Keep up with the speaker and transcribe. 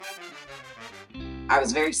I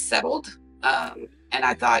was very settled. And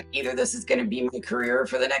I thought either this is going to be my career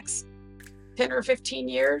for the next 10 or 15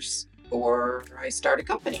 years, or I start a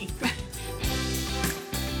company.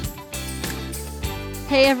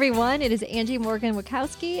 Hey everyone, it is Angie Morgan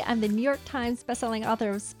Wachowski. I'm the New York Times bestselling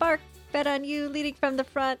author of Spark, Bet on You, Leading from the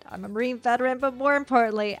Front. I'm a Marine veteran, but more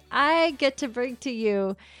importantly, I get to bring to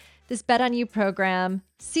you this Bet on You program,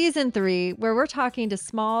 season 3, where we're talking to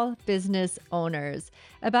small business owners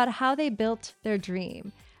about how they built their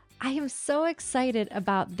dream. I am so excited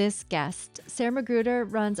about this guest. Sarah Magruder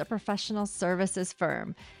runs a professional services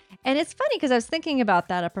firm. And it's funny because I was thinking about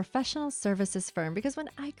that, a professional services firm, because when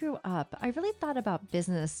I grew up, I really thought about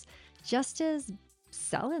business just as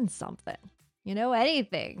selling something,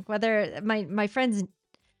 anything. Whether my friend's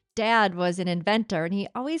dad was an inventor and he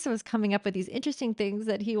always was coming up with these interesting things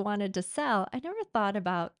that he wanted to sell. I never thought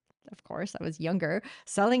about, of course, I was younger,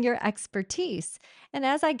 selling your expertise. And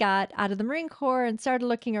as I got out of the Marine Corps and started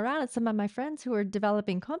looking around at some of my friends who were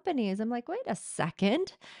developing companies, I'm like, wait a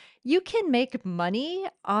second. You can make money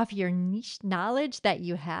off your niche knowledge that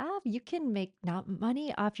you have. You can make not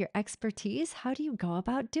money off your expertise. How do you go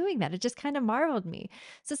about doing that? It just kind of marveled me.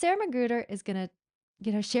 So Sarah Magruder is going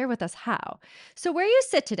to share with us how. So where you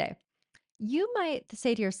sit today, you might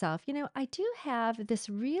say to yourself, I do have this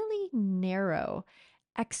really narrow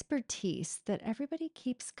expertise that everybody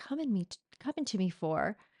keeps coming to me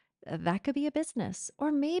for. That could be a business.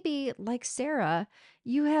 Or maybe, like Sarah,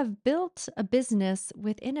 you have built a business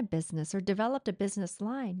within a business or developed a business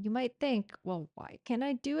line. You might think, well, why can't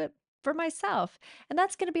I do it for myself? And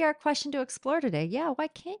that's going to be our question to explore today. Yeah, why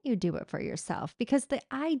can't you do it for yourself? Because the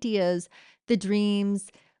ideas, the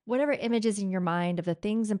dreams, whatever images in your mind of the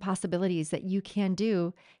things and possibilities that you can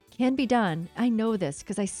do can be done. I know this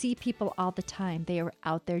because I see people all the time. They are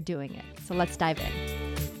out there doing it. So let's dive in.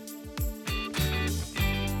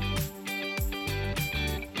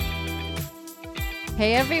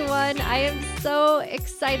 Hey everyone, I am so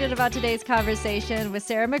excited about today's conversation with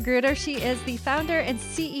Sarah Magruder. She is the founder and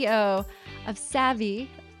CEO of Savvy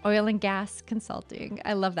Oil and Gas Consulting.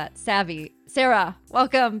 I love that. Savvy. Sarah,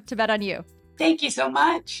 welcome to Bet on You. Thank you so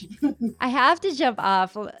much. I have to jump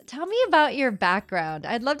off. Tell me about your background.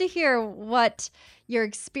 I'd love to hear what your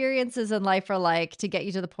experiences in life are like to get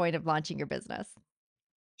you to the point of launching your business.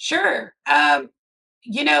 Sure.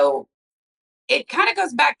 You know, it kind of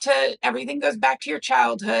goes back to everything goes back to your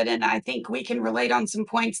childhood. And I think we can relate on some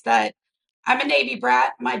points that I'm a Navy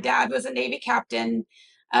brat. My dad was a Navy captain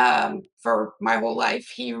for my whole life.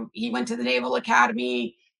 He went to the Naval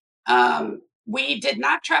Academy. We did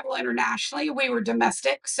not travel internationally. We were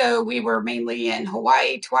domestic. So we were mainly in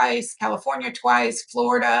Hawaii twice, California twice,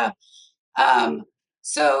 Florida. Um,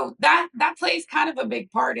 so that plays kind of a big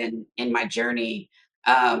part in my journey.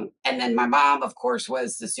 And then my mom, of course,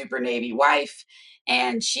 was the super Navy wife,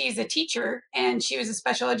 and she's a teacher, and she was a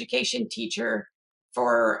special education teacher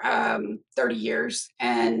for 30 years.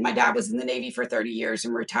 And my dad was in the Navy for 30 years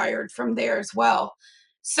and retired from there as well.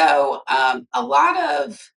 So a lot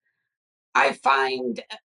of I find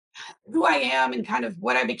who I am and kind of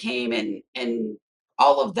what I became and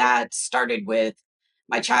all of that started with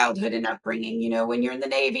my childhood and upbringing. When you're in the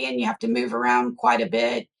Navy and you have to move around quite a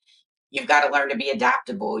bit, you've got to learn to be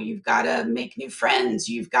adaptable. You've got to make new friends.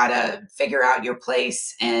 You've got to figure out your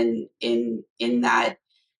place and in that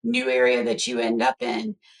new area that you end up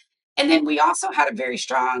in. And then we also had a very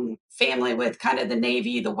strong family with kind of the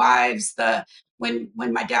Navy, the wives, the when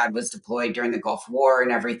my dad was deployed during the Gulf War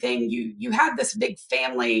and everything, you had this big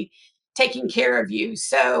family taking care of you.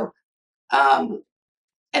 So um,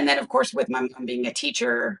 and then of course with my mom being a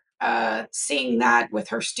teacher, seeing that with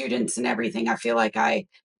her students and everything, I feel like I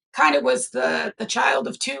kind of was the child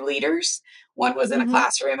of two leaders. One was in a Mm-hmm.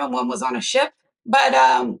 classroom and one was on a ship. But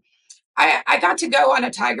I got to go on a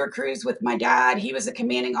Tiger cruise with my dad. He was a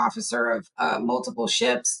commanding officer of multiple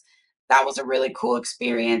ships. That was a really cool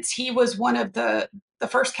experience. He was one of the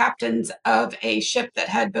first captains of a ship that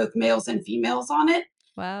had both males and females on it.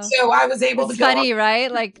 Wow. So I was able to It's go on. funny,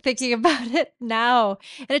 right? Like thinking about it now.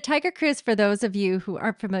 And a tiger cruise, for those of you who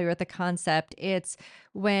aren't familiar with the concept, it's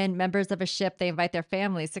when members of a ship, they invite their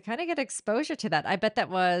families to kind of get exposure to that. I bet that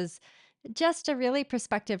was just a really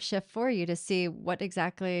perspective shift for you to see what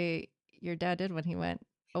exactly your dad did when he went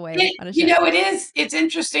away on a ship. It is. It's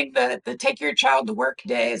interesting. The take your child to work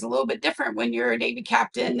day is a little bit different when you're a Navy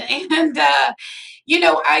captain, and I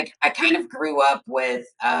kind of grew up with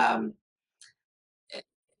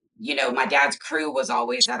my dad's crew was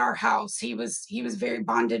always at our house. He was very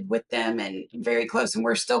bonded with them and very close, and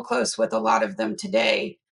we're still close with a lot of them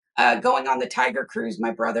today. Going on the Tiger cruise,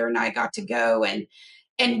 my brother and I got to go, and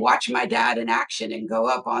and watch my dad in action and go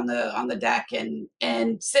up on the deck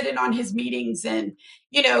and sit in on his meetings and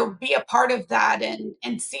be a part of that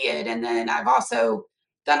and see it. And then I've also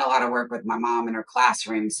done a lot of work with my mom in her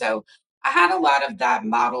classroom, so I had a lot of that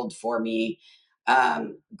modeled for me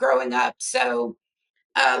growing up. So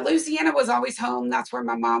Louisiana was always home. That's where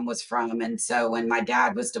my mom was from. And so when my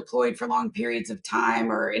dad was deployed for long periods of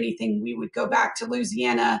time or anything, we would go back to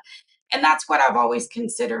Louisiana. And that's what I've always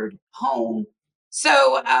considered home.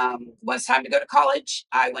 So when it's time to go to college,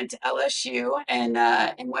 I went to LSU and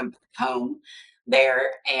went home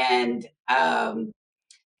there. And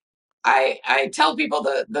I tell people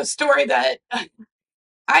the story that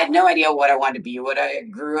I had no idea what I wanted to be when I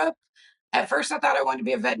grew up. At first, I thought I wanted to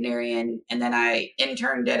be a veterinarian, and then I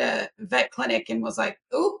interned at a vet clinic and was like,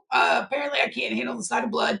 "Oh, apparently I can't handle the sight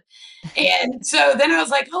of blood." And so then I was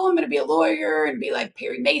like, "Oh, I'm going to be a lawyer and be like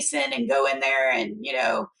Perry Mason and go in there and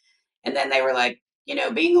and then they were like,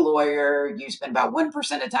 being a lawyer, you spend about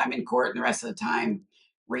 1% of time in court and the rest of the time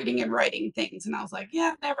reading and writing things." And I was like,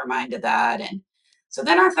 yeah, never mind to that. And so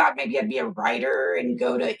then I thought maybe I'd be a writer and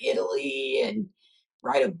go to Italy and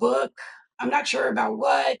write a book. I'm not sure about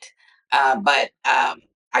what, but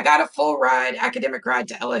I got a full ride, academic ride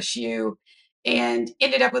to LSU and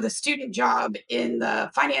ended up with a student job in the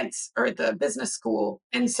finance or the business school.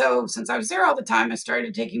 And so since I was there all the time, I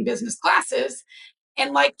started taking business classes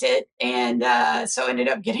and liked it. And so ended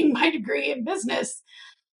up getting my degree in business.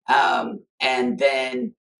 And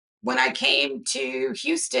then when I came to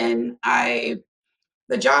Houston,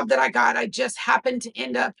 the job that I got, I just happened to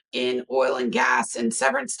end up in oil and gas, and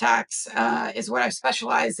severance tax is what I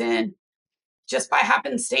specialize in. Just by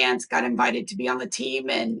happenstance, got invited to be on the team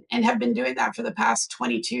and have been doing that for the past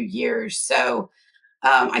 22 years. So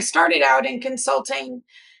I started out in consulting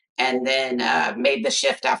and then made the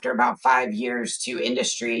shift after about 5 years to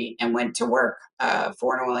industry and went to work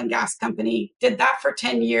for an oil and gas company. Did that for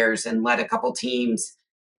 10 years and led a couple teams.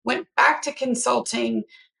 Went back to consulting,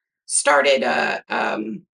 started a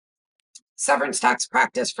severance tax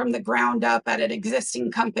practice from the ground up at an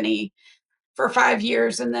existing company for 5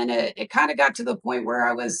 years. And then it kind of got to the point where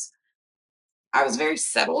I was very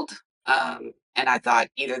settled. And I thought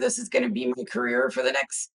either this is going to be my career for the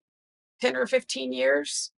next 10 or 15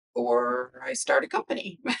 years or I start a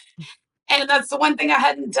company. And that's the one thing I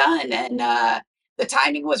hadn't done. And the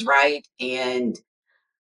timing was right. And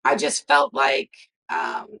I just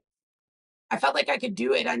um, I felt like I could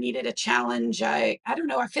do it. I needed a challenge. I don't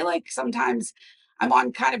know. I feel like sometimes I'm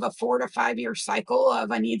on kind of a 4 to 5 year cycle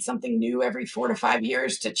of I need something new every 4 to 5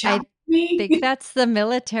 years to challenge I me. think that's the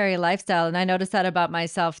military lifestyle, and I notice that about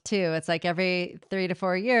myself too. It's like every 3 to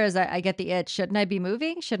 4 years, I get the itch. Shouldn't I be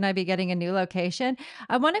moving? Shouldn't I be getting a new location?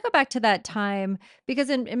 I wanna go back to that time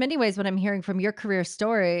because in many ways, what I'm hearing from your career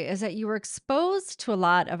story is that you were exposed to a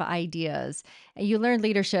lot of ideas, and you learned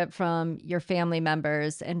leadership from your family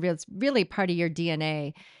members, and it's really part of your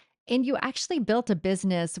DNA. And you actually built a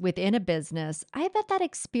business within a business. I bet that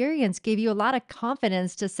experience gave you a lot of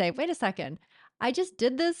confidence to say, wait a second, I just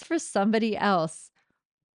did this for somebody else.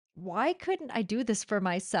 Why couldn't I do this for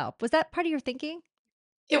myself? Was that part of your thinking?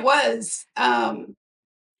 It was.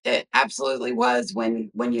 It absolutely was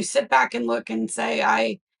when you sit back and look and say,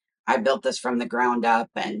 I built this from the ground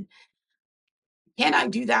up and can I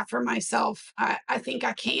do that for myself? I think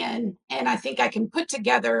I can. And I think I can put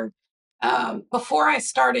together before I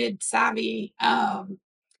started Savvy,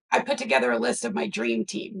 I put together a list of my dream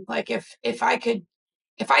team. Like if I could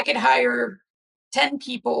hire 10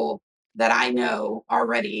 people that I know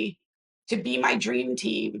already to be my dream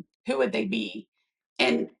team, who would they be?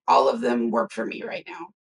 And all of them work for me right now.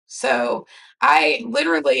 So I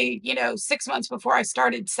literally, 6 months before I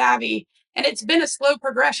started Savvy, and it's been a slow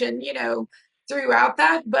progression, throughout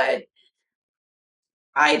that, but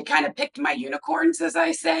I had kind of picked my unicorns, as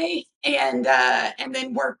I say, and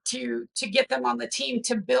then worked to get them on the team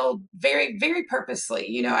to build very very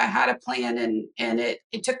purposely. I had a plan and it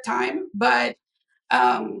took time, but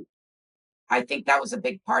um, I think that was a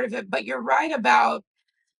big part of it. But you're right about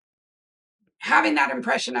having that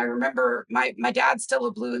impression. I remember my dad's still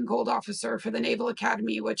a blue and gold officer for the Naval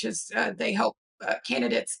Academy, which is they help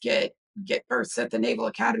candidates get berths at the Naval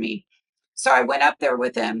Academy. So I went up there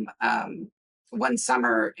with him one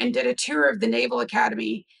summer and did a tour of the Naval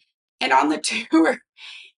Academy. And on the tour,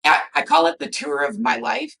 I call it the tour of my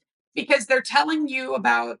life because they're telling you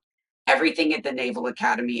about everything at the Naval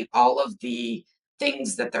Academy, all of the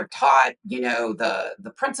things that they're taught,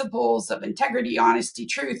 the principles of integrity, honesty,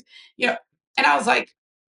 truth, you know. And I was like,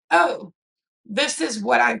 oh, this is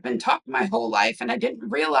what I've been taught my whole life. And I didn't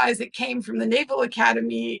realize it came from the Naval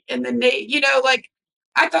Academy and like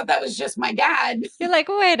I thought that was just my dad. You're like,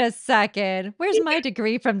 wait a second. Where's my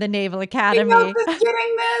degree from the Naval Somebody else Academy? is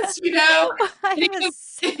getting this, you know? I And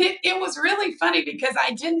was. it was really funny because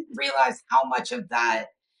I didn't realize how much of that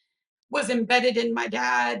was embedded in my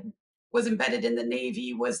dad, was embedded in the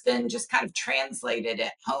Navy, was then just kind of translated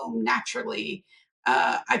at home naturally.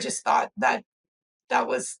 I just thought that that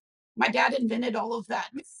was my dad invented all of that.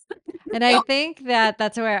 And I think that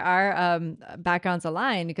that's where our backgrounds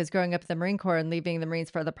align because growing up in the Marine Corps and leaving the Marines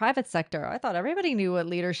for the private sector, I thought everybody knew what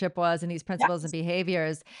leadership was and these principles and Yes.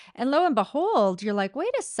 behaviors. And lo and behold, you're like,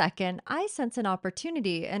 wait a second, I sense an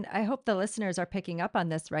opportunity. And I hope the listeners are picking up on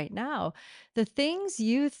this right now. The things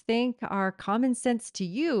you think are common sense to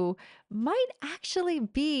you might actually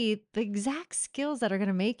be the exact skills that are going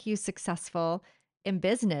to make you successful in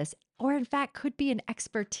business or in fact could be an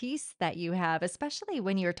expertise that you have, especially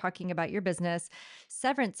when you're talking about your business.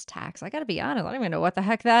 Severance tax, I got to be honest, I don't even know what the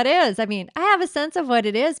heck that is. I mean, I have a sense of what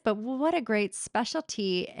it is, but what a great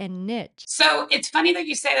specialty and niche. So it's funny that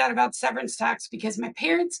you say that about severance tax because my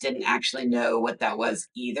parents didn't actually know what that was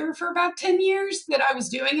either for about 10 years that I was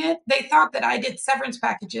doing it. They thought that I did severance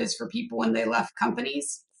packages for people when they left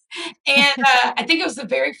companies. And I think it was the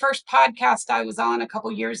very first podcast I was on a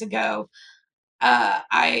couple years ago.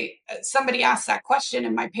 I Somebody asked that question,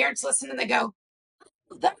 and my parents listened, and they go,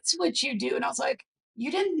 "That's what you do." And I was like, "You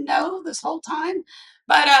didn't know this whole time?"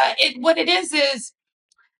 But it what it is it's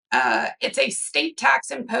a state tax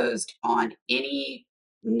imposed on any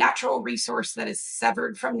natural resource that is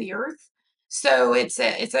severed from the earth. So it's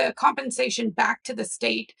a compensation back to the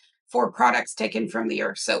state for products taken from the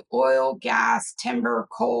earth. So oil, gas, timber,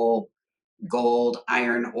 coal, gold,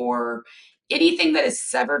 iron ore, anything that is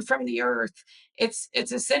severed from the earth. It's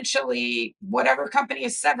essentially whatever company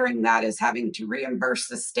is severing that is having to reimburse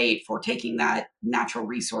the state for taking that natural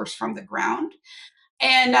resource from the ground.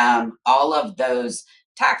 And all of those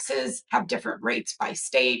taxes have different rates by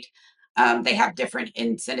state. They have different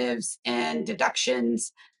incentives and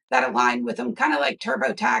deductions that align with them, kind of like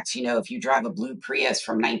TurboTax. You know, if you drive a blue Prius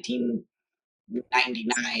from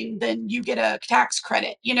 1999, then you get a tax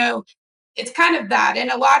credit. You know, it's kind of that. And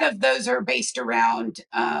a lot of those are based around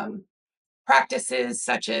practices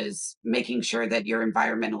such as making sure that you're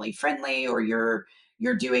environmentally friendly or you're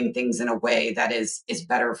doing things in a way that is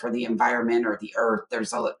better for the environment or the earth.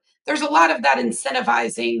 There's a lot of that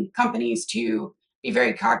incentivizing companies to be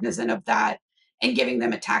very cognizant of that and giving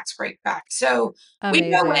them a tax break back. So we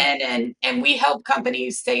go Amazing. in and we help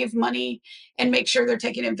companies save money and make sure they're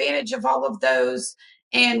taking advantage of all of those.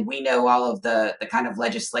 And we know all of the kind of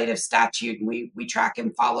legislative statute, and we track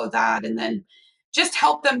and follow that, and then just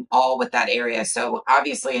help them all with that area. So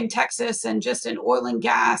obviously in Texas and just in oil and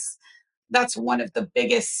gas, that's one of the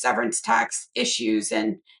biggest severance tax issues.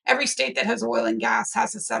 And every state that has oil and gas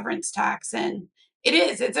has a severance tax. And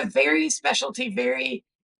it's a very specialty, very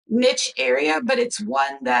niche area, but it's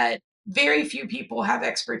one that very few people have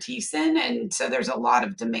expertise in. And so there's a lot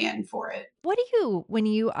of demand for it. What do you, when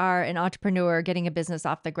you are an entrepreneur getting a business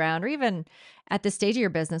off the ground, or even at the stage of your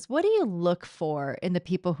business, what do you look for in the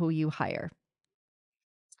people who you hire?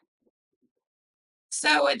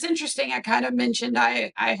 So it's interesting. I kind of mentioned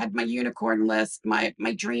I had my unicorn list, my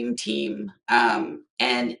dream team,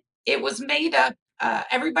 and it was made up.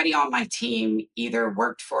 Everybody on my team either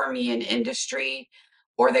worked for me in industry,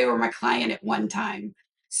 or they were my client at one time.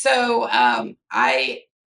 So I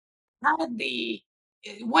had the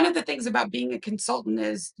one of the things about being a consultant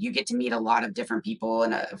is you get to meet a lot of different people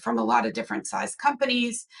and from a lot of different size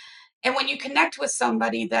companies, and when you connect with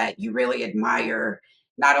somebody that you really admire,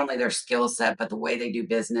 not only their skill set, but the way they do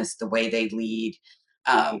business, the way they lead,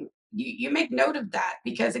 you make note of that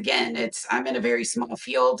because again, I'm in a very small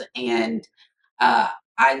field, and uh,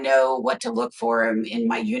 I know what to look for in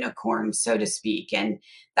my unicorn, so to speak. And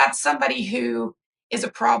that's somebody who is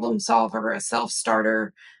a problem solver, a self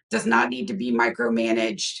starter, does not need to be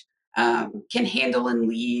micromanaged, can handle and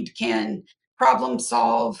lead, can problem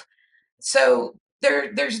solve. So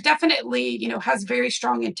there's definitely, has very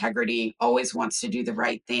strong integrity, always wants to do the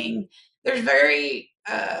right thing. There's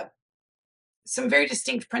some very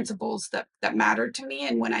distinct principles that matter to me,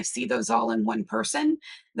 and when I see those all in one person,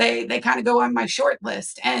 they kind of go on my short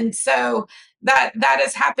list. And so that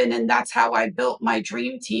has happened, and that's how I built my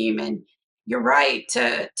dream team. And you're right,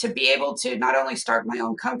 to be able to not only start my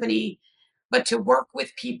own company, but to work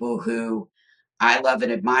with people who I love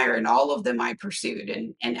and admire, and all of them I pursued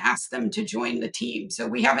and asked them to join the team. So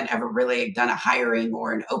we haven't ever really done a hiring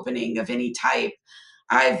or an opening of any type.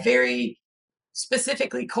 I very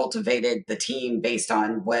specifically cultivated the team based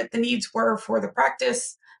on what the needs were for the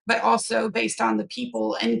practice, but also based on the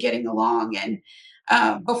people and getting along. And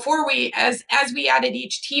Before as we added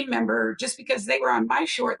each team member, just because they were on my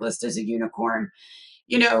short list as a unicorn,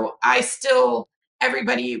 I still,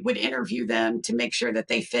 everybody would interview them to make sure that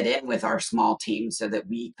they fit in with our small team so that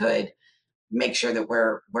we could make sure that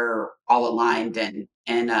we're all aligned and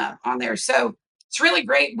on there. So it's really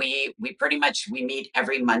great. We pretty much we meet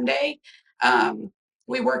every Monday. Um,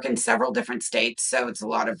 we work in several different states, so it's a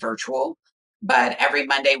lot of virtual. But every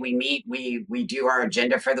Monday we meet, we do our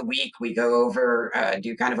agenda for the week. We go over,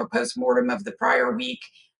 do kind of a postmortem of the prior week,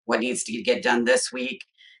 what needs to get done this week,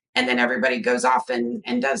 and then everybody goes off and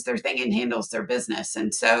does their thing and handles their business.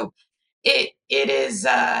 And so it is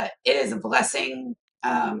a blessing.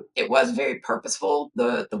 It was very purposeful,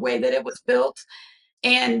 the way that it was built,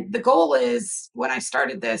 and the goal is when I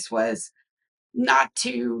started this was not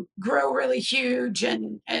to grow really huge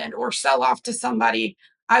and or sell off to somebody.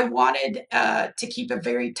 I wanted to keep a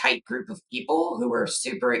very tight group of people who were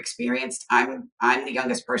super experienced. I'm the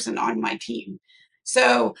youngest person on my team,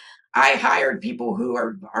 so I hired people who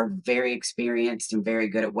are very experienced and very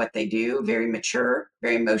good at what they do, very mature,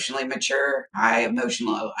 very emotionally mature, high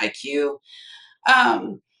emotional IQ.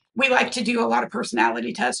 Um, we like to do a lot of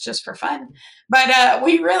personality tests just for fun, but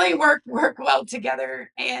we really work well together,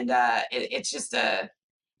 and it's just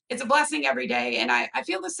it's a blessing every day. And I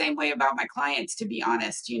feel the same way about my clients, to be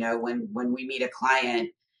honest. When we meet a client,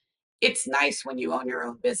 it's nice when you own your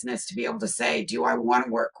own business to be able to say, do I want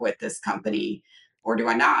to work with this company or do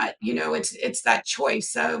I not? It's that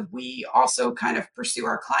choice of, we also kind of pursue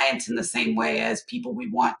our clients in the same way as people we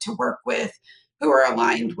want to work with who are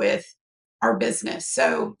aligned with our business.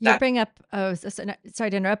 So You that bring up, oh, sorry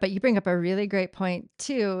to interrupt, but you bring up a really great point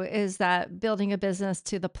too, is that building a business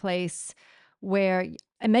to the place where,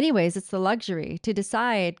 in many ways, it's the luxury to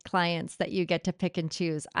decide clients that you get to pick and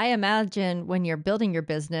choose. I imagine when you're building your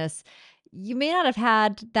business, you may not have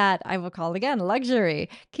had that, I will call again, luxury.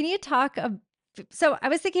 Can you talk? So I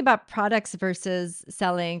was thinking about products versus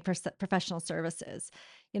selling professional services.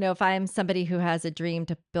 If I'm somebody who has a dream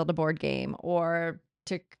to build a board game or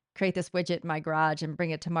to create this widget in my garage and bring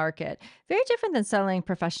it to market. Very different than selling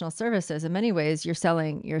professional services. In many ways, you're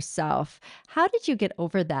selling yourself. How did you get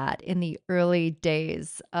over that in the early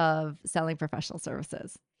days of selling professional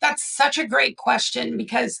services? that's such a great question,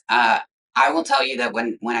 because I will tell you that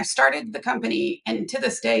when I started the company, and to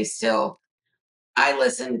this day still, I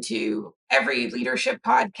listen to every leadership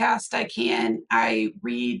podcast I can. I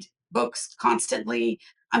read books constantly.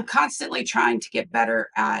 I'm constantly trying to get better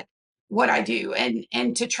at what I do,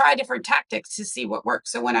 and to try different tactics to see what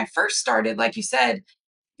works. So when I first started, like you said,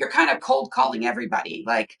 you're kind of cold calling everybody,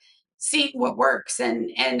 like seeing what works.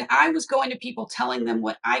 And I was going to people telling them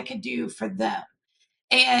what I could do for them.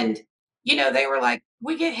 And they were like,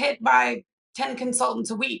 we get hit by 10 consultants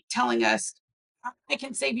a week telling us, I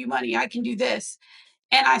can save you money, I can do this.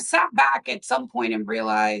 And I sat back at some point and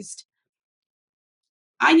realized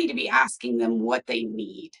I need to be asking them what they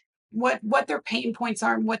need, what their pain points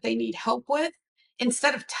are and what they need help with,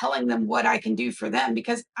 instead of telling them what I can do for them,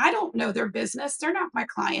 because I don't know their business. They're not my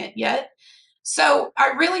client yet. So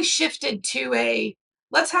I really shifted to a,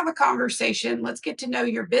 let's have a conversation, let's get to know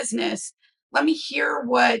your business. Let me hear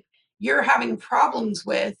what you're having problems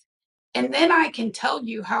with, and then I can tell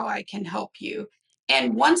you how I can help you.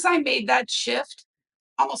 And once I made that shift,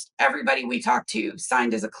 almost everybody we talked to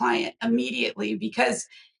signed as a client immediately, because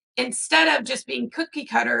instead of just being cookie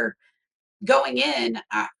cutter going in,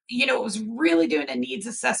 it was really doing a needs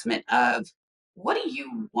assessment of, what do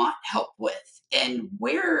you want help with, and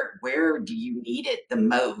where do you need it the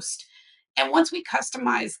most. And once we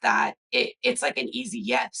customize that, it's like an easy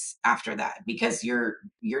yes after that, because you're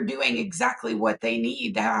doing exactly what they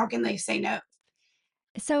need. How can they say no?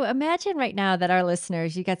 So imagine right now that our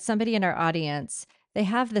listeners, you got somebody in our audience, they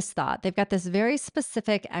have this thought, they've got this very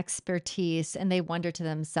specific expertise, and they wonder to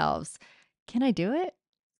themselves, can I do it?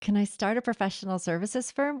 Can I start a professional services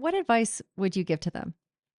firm? What advice would you give to them?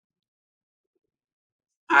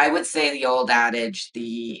 I would say the old adage,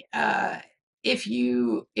 the if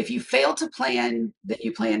you fail to plan, then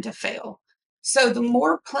you plan to fail. So the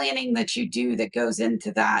more planning that you do that goes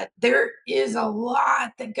into that, there is a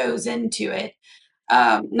lot that goes into it.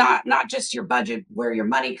 Not just your budget, where your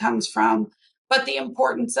money comes from, but the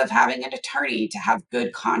importance of having an attorney to have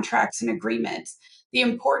good contracts and agreements. The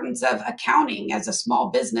importance of accounting as a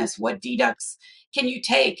small business. What deducts can you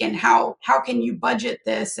take, and how can you budget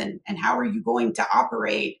this, and how are you going to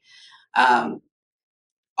operate? Um,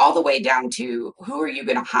 all the way down to, who are you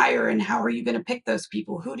going to hire and how are you going to pick those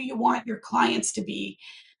people? Who do you want your clients to be?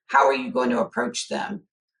 How are you going to approach them?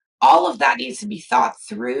 All of that needs to be thought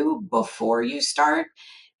through before you start.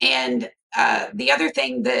 And the other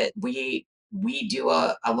thing that we do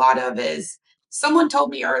a lot of is, someone told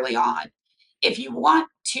me early on, if you want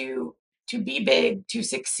to be big, to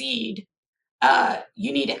succeed,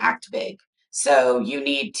 you need to act big. So you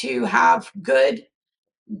need to have good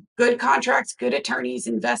contracts, good attorneys,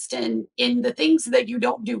 invest in the things that you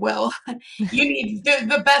don't do well. You need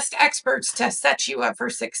the best experts to set you up for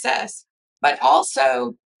success. But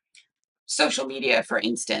also social media, for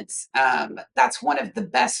instance, that's one of the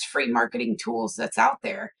best free marketing tools that's out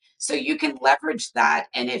there. So you can leverage that.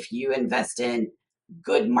 And if you invest in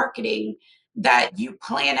good marketing that you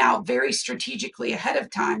plan out very strategically ahead of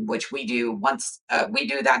time, which we do once, we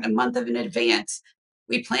do that in a month in advance.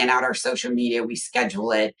 We plan out our social media, we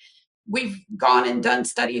schedule it. We've gone and done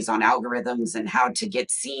studies on algorithms and how to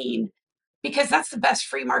get seen, because that's the best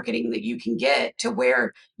free marketing that you can get, to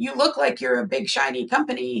where you look like you're a big shiny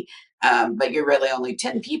company, but you're really only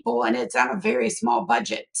 10 people and it's on a very small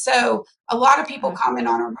budget. So a lot of people Uh, comment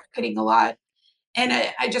on our marketing a lot. And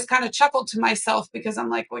I just kind of chuckled to myself, because I'm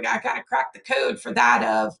like, well, I kind of cracked the code for that,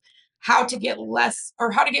 of how to get less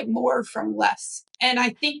or how to get more from less. And I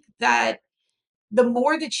think that the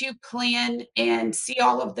more that you plan and see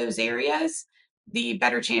all of those areas, the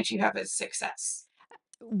better chance you have of success.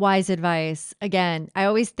 Wise advice. Again, I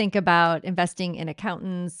always think about investing in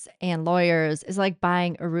accountants and lawyers is like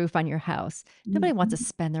buying a roof on your house. Nobody wants to Mhm.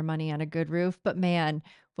 spend their money on a good roof, but man,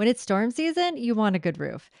 when it's storm season, you want a good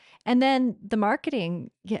roof. And then the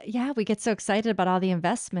marketing, yeah, we get so excited about all the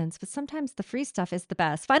investments, but sometimes the free stuff is the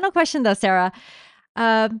best. Final question though, Sarah.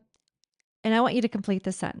 Um, and I want you to complete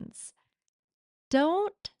the sentence.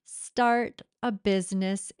 Don't start a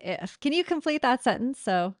business if. Can you complete that sentence?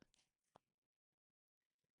 So,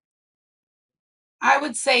 I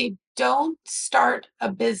would say, don't start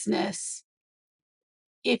a business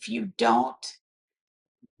if you don't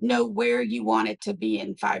know where you want it to be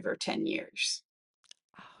in 5 or 10 years.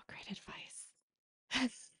 oh, great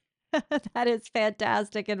advice. That is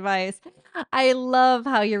fantastic advice. I love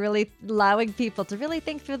how you're really allowing people to really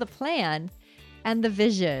think through the plan and the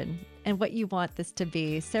vision and what you want this to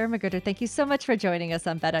be. Sarah Magruder, thank you so much for joining us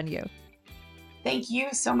on Bet on You. Thank you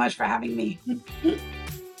so much for having me.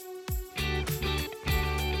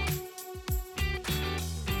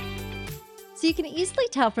 So you can easily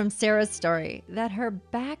tell from Sarah's story that her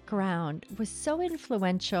background was so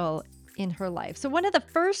influential in her life. So, one of the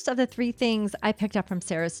first of the three things I picked up from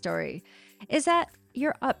Sarah's story is that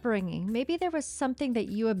your upbringing, maybe there was something that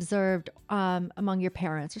you observed among your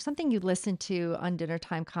parents or something you listened to on dinner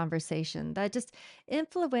time conversation that just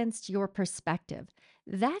influenced your perspective.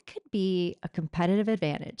 That could be a competitive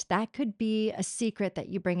advantage. That could be a secret that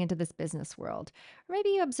you bring into this business world. Or maybe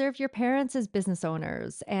you observed your parents as business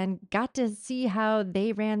owners and got to see how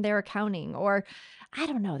they ran their accounting. Or I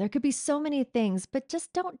don't know, there could be so many things, but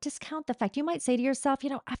just don't discount the fact. You might say to yourself,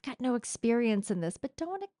 I've got no experience in this, but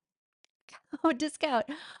don't discount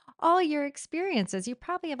all your experiences. You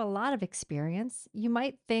probably have a lot of experience. You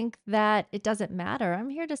might think that it doesn't matter. I'm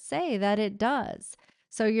here to say that it does.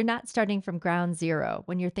 So you're not starting from ground zero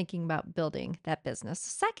when you're thinking about building that business.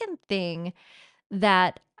 Second thing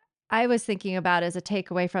that I was thinking about as a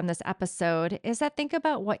takeaway from this episode is that think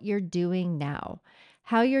about what you're doing now,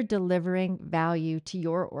 how you're delivering value to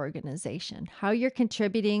your organization, how you're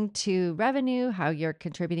contributing to revenue, how you're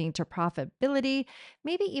contributing to profitability,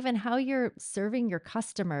 maybe even how you're serving your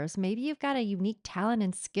customers. Maybe you've got a unique talent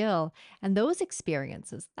and skill, and those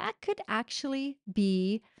experiences that could actually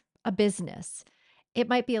be a business. It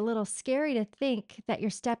might be a little scary to think that you're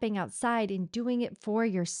stepping outside and doing it for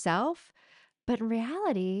yourself, but in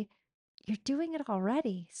reality, you're doing it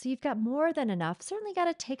already. So you've got more than enough. Certainly got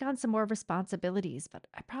to take on some more responsibilities. But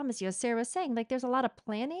I promise you, as Sarah was saying, like there's a lot of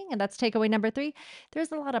planning. And that's takeaway number three.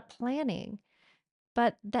 There's a lot of planning.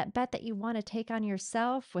 But that bet that you want to take on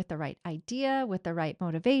yourself with the right idea, with the right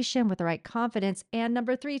motivation, with the right confidence, and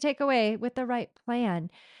number three, takeaway with the right plan,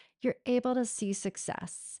 you're able to see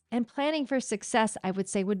success. And planning for success, I would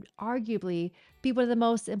say, would arguably be one of the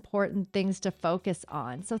most important things to focus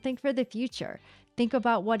on. So think for the future. Think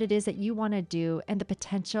about what it is that you want to do and the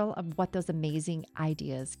potential of what those amazing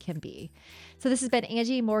ideas can be. So this has been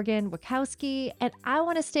Angie Morgan Wachowski, and I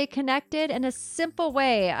want to stay connected in a simple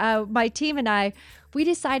way. My team and I, we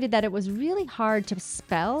decided that it was really hard to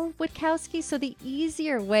spell Witkowski. So the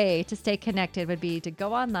easier way to stay connected would be to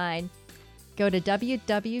go online, go to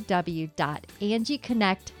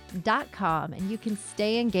www.angieconnect.com, and you can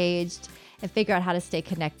stay engaged and figure out how to stay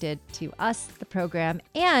connected to us, the program,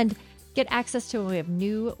 and get access to when we have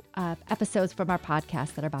new episodes from our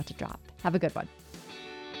podcast that are about to drop. Have a good one.